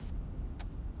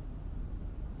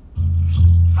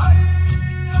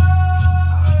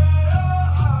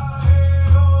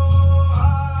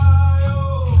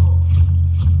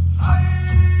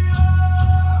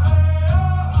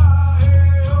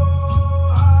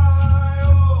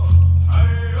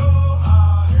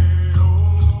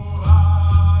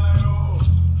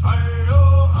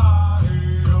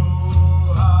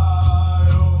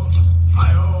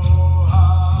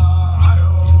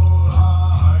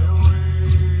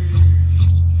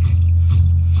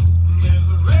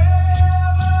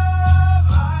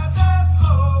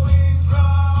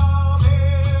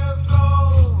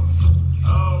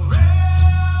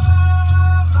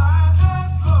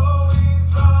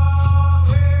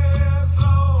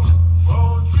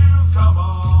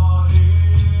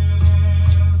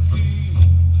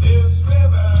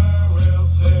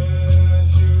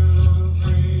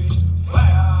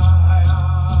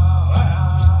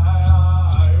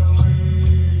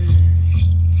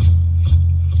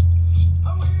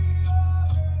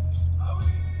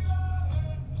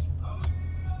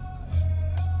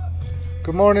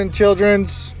Good morning,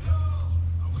 childrens.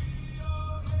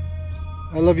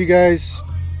 I love you guys.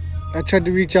 I tried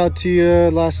to reach out to you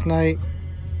last night,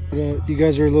 but you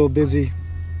guys were a little busy.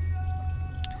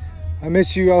 I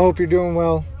miss you. I hope you're doing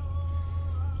well.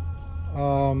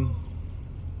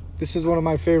 This is one of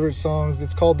my favorite songs.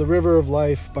 It's called The River of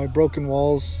Life by Broken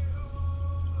Walls.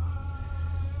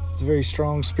 It's a very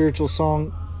strong spiritual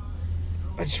song.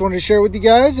 I just wanted to share it with you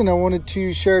guys, and I wanted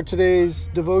to share today's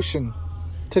devotion.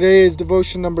 Today is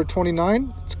devotion number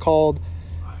 29. It's called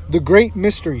The Great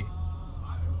Mystery.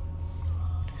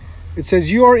 It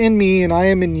says, "You are in me and I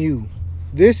am in you.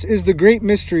 This is the great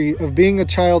mystery of being a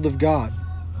child of God.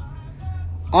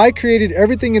 I created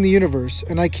everything in the universe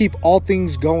and I keep all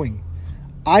things going.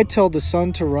 I tell the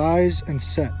sun to rise and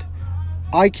set.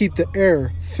 I keep the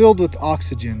air filled with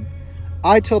oxygen.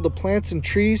 I tell the plants and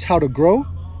trees how to grow.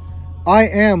 I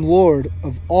am Lord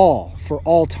of all for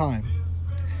all time.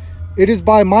 It is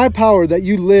by my power that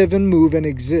you live and move and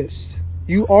exist.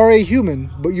 You are a human,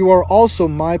 but you are also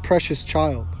my precious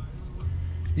child.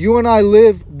 You and I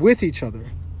live with each other.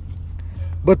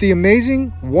 But the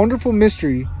amazing, wonderful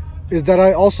mystery is that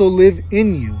I also live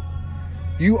in you.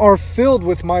 You are filled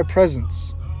with my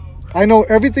presence. I know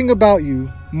everything about you,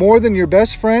 more than your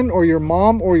best friend or your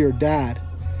mom or your dad.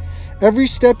 Every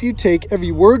step you take,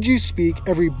 every word you speak,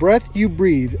 every breath you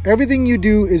breathe, everything you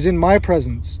do is in my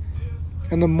presence.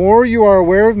 And the more you are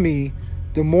aware of me,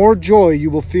 the more joy you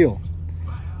will feel.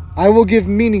 I will give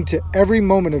meaning to every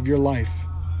moment of your life."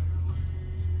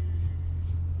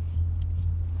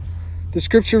 The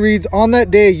scripture reads, "On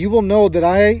that day you will know that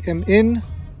I am in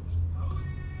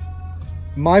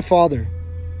my Father.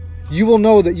 You will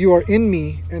know that you are in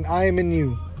me and I am in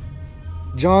you."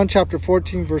 John chapter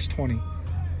 14, verse 20.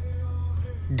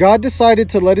 God decided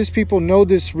to let his people know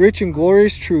this rich and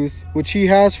glorious truth which he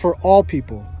has for all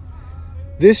people.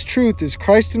 This truth is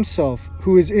Christ himself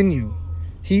who is in you.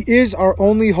 He is our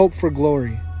only hope for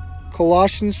glory.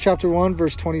 Colossians chapter 1,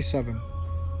 verse 27.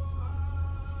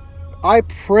 I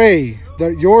pray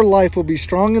that your life will be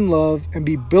strong in love and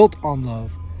be built on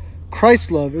love. Christ's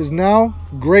love is now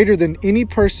greater than any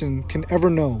person can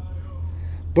ever know.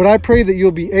 But I pray that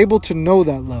you'll be able to know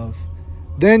that love.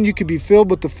 Then you can be filled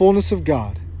with the fullness of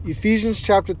God. Ephesians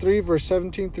chapter 3, verse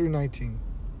 17 through 19.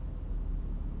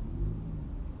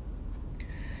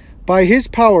 By his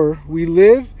power we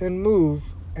live and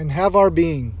move and have our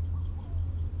being.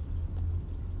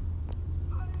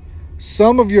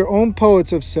 Some of your own poets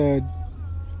have said,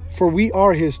 "For we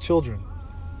are his children."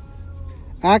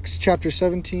 Acts chapter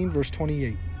 17, verse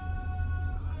 28.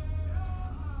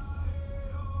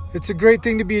 It's a great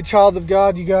thing to be a child of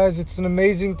God, you guys. It's an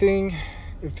amazing thing.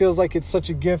 It feels like it's such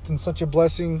a gift and such a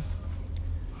blessing.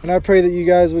 And I pray that you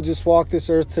guys would just walk this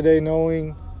earth today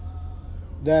knowing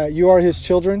that you are his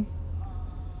children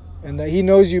and that he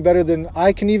knows you better than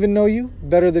I can even know you,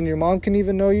 better than your mom can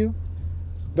even know you,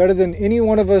 better than any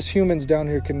one of us humans down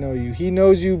here can know you. He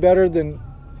knows you better than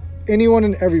anyone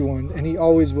and everyone, and he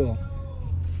always will.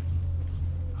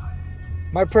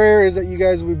 My prayer is that you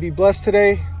guys would be blessed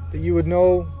today, that you would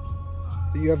know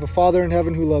that you have a Father in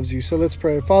heaven who loves you. So let's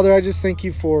pray. Father, I just thank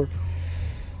you for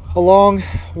a long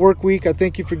work week. I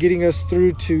thank you for getting us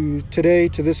through to today,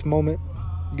 to this moment.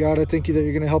 God, I thank you that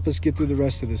you're going to help us get through the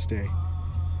rest of this day.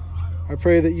 I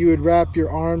pray that you would wrap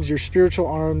your arms, your spiritual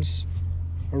arms,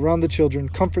 around the children.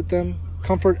 Comfort them.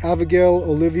 Comfort Abigail,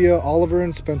 Olivia, Oliver,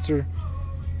 and Spencer.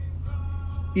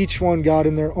 Each one, God,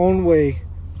 in their own way.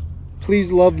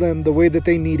 Please love them the way that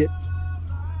they need it.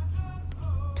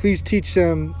 Please teach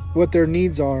them what their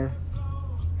needs are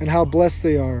and how blessed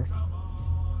they are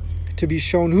to be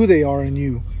shown who they are in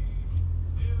you.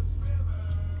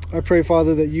 I pray,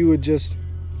 Father, that you would just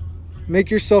make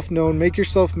yourself known, make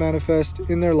yourself manifest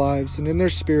in their lives and in their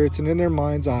spirits and in their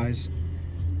minds' eyes.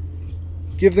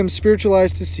 Give them spiritual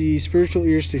eyes to see, spiritual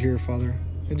ears to hear, Father.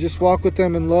 And just walk with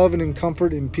them in love and in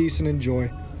comfort, in peace and in joy.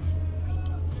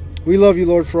 We love you,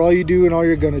 Lord, for all you do and all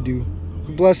you're going to do.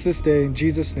 Bless this day in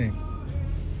Jesus' name.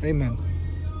 Amen.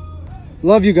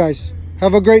 Love you guys.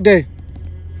 Have a great day.